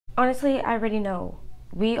Honestly, I already know.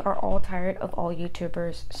 We are all tired of all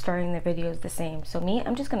YouTubers starting their videos the same. So me,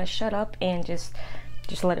 I'm just gonna shut up and just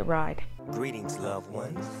let it ride. Greetings, loved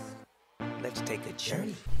ones. Let's take a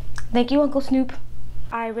journey. Thank you, Uncle Snoop.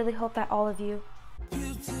 I really hope that all of you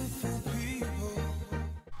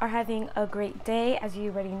are having a great day. As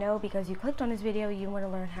you already know, because you clicked on this video, you want to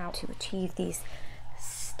learn how to achieve these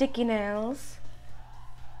sticky nails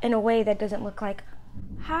in a way that doesn't look like,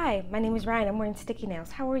 hi, my name is Ryan, I'm wearing sticky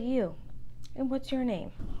nails. How are you? And what's your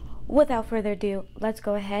name? Without further ado, let's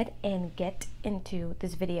go ahead and get into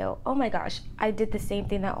this video. Oh my gosh, I did the same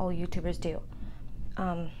thing that all YouTubers do.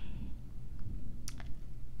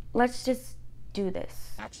 Let's just do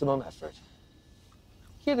this. Maximum effort.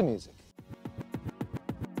 Hear the music.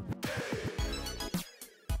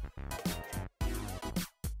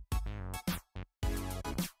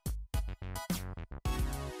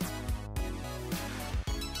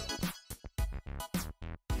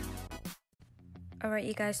 Alright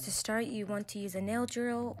you guys, to start you want to use a nail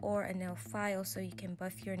drill or a nail file so you can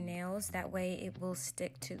buff your nails. That way it will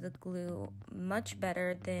stick to the glue much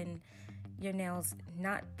better than your nails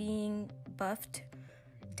not being buffed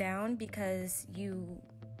down, because you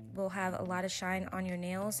will have a lot of shine on your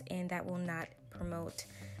nails and that will not promote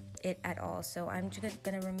it at all. So I'm just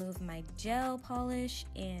gonna remove my gel polish,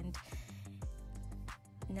 and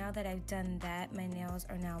now that I've done that, my nails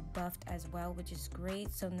are now buffed as well, which is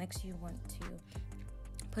great. So next you want to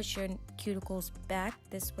push your cuticles back.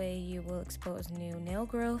 This way you will expose new nail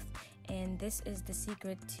growth, and this is the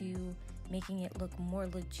secret to making it look more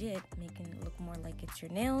legit, making it look more like it's your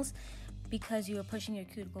nails, because you are pushing your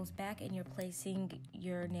cuticles back and you're placing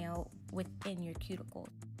your nail within your cuticle.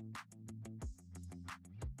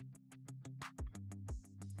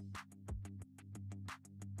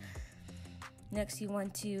 Next, you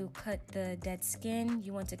want to cut the dead skin.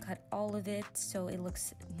 You want to cut all of it so it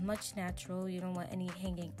looks much natural. You don't want any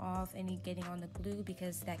hanging off, any getting on the glue,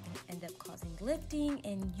 because that can end up causing lifting,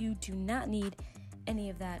 and you do not need any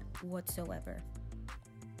of that whatsoever.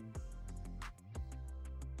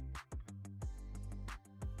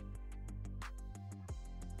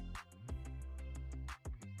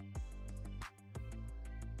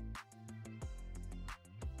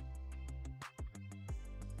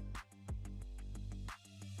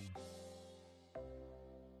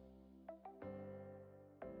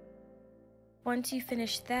 Once you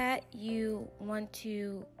finish that, you want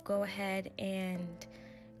to go ahead and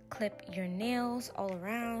clip your nails all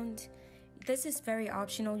around. This is very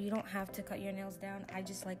optional. You don't have to cut your nails down. I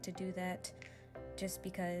just like to do that just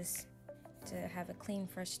because, to have a clean,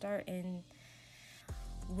 fresh start, and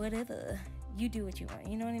whatever. You do what you want,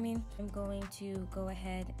 you know what I mean? I'm going to go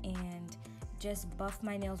ahead and just buff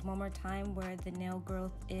my nails one more time where the nail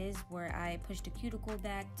growth is, where I push the cuticle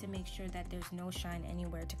back to make sure that there's no shine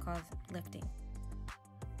anywhere to cause lifting.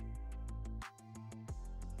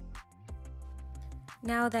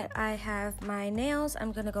 Now that I have my nails,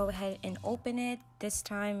 I'm gonna go ahead and open it. This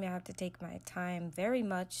time I have to take my time very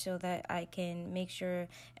much so that I can make sure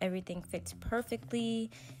everything fits perfectly.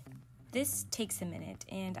 This takes a minute,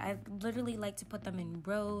 and I literally like to put them in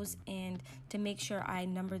rows, and to make sure I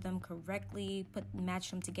number them correctly, match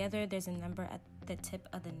them together. There's a number at the tip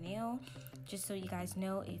of the nail, just so you guys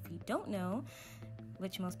know if you don't know,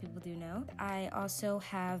 which most people do know. I also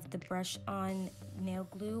have the brush on nail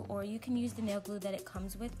glue, or you can use the nail glue that it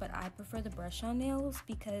comes with, but I prefer the brush on nails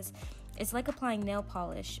because it's like applying nail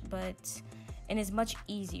polish, and it's much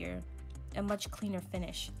easier, a much cleaner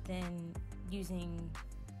finish than using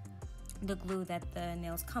the glue that the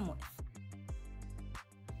nails come with.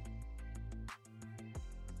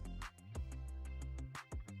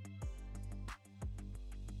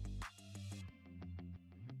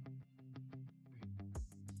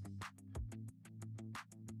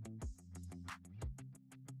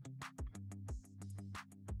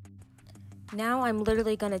 Now I'm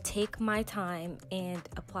literally gonna take my time and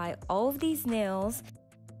apply all of these nails.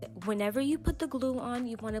 Whenever you put the glue on,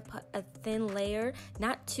 you want to put a thin layer,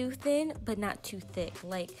 not too thin, but not too thick,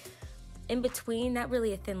 like in between, not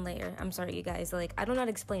really a thin layer. I'm sorry you guys, like I don't know how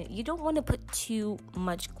to explain it. You don't want to put too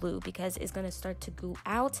much glue because it's going to start to goo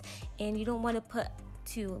out, and you don't want to put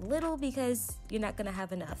too little because you're not going to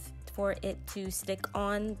have enough for it to stick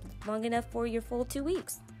on long enough for your full 2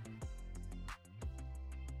 weeks.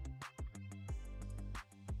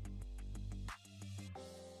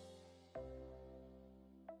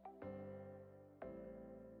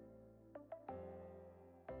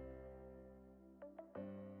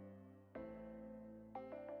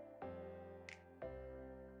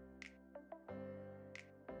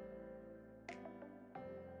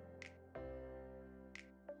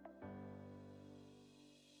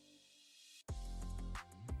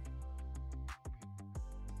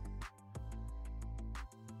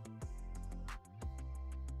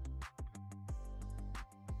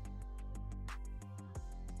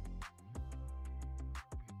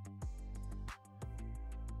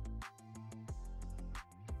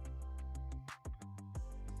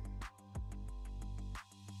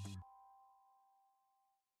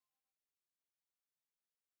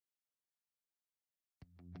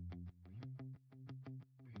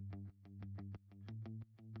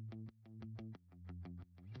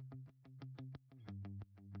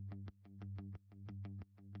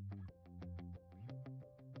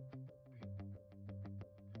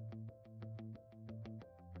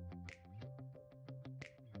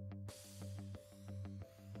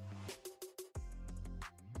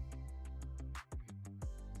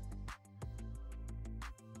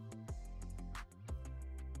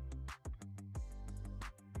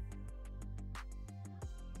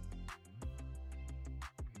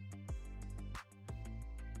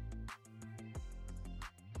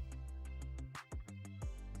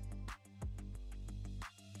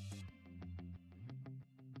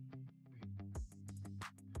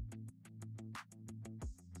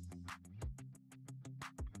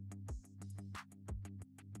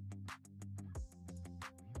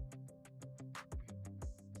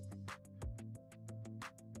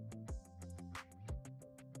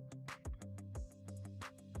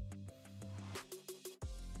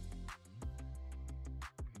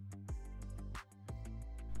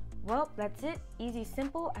 well, that's it. Easy,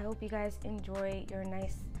 simple. I hope you guys enjoy your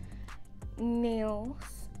nice nails,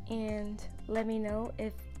 and let me know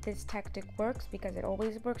if this tactic works, because it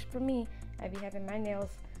always works for me. I be having my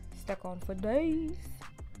nails stuck on for days,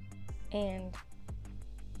 and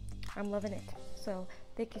I'm loving it. So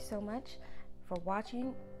thank you so much for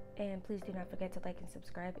watching, and please do not forget to like and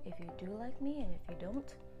subscribe if you do like me, and if you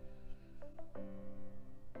don't.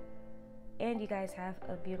 And you guys have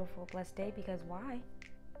a beautiful, blessed day, because why?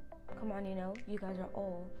 Come on, you know, you guys are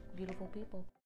all beautiful people.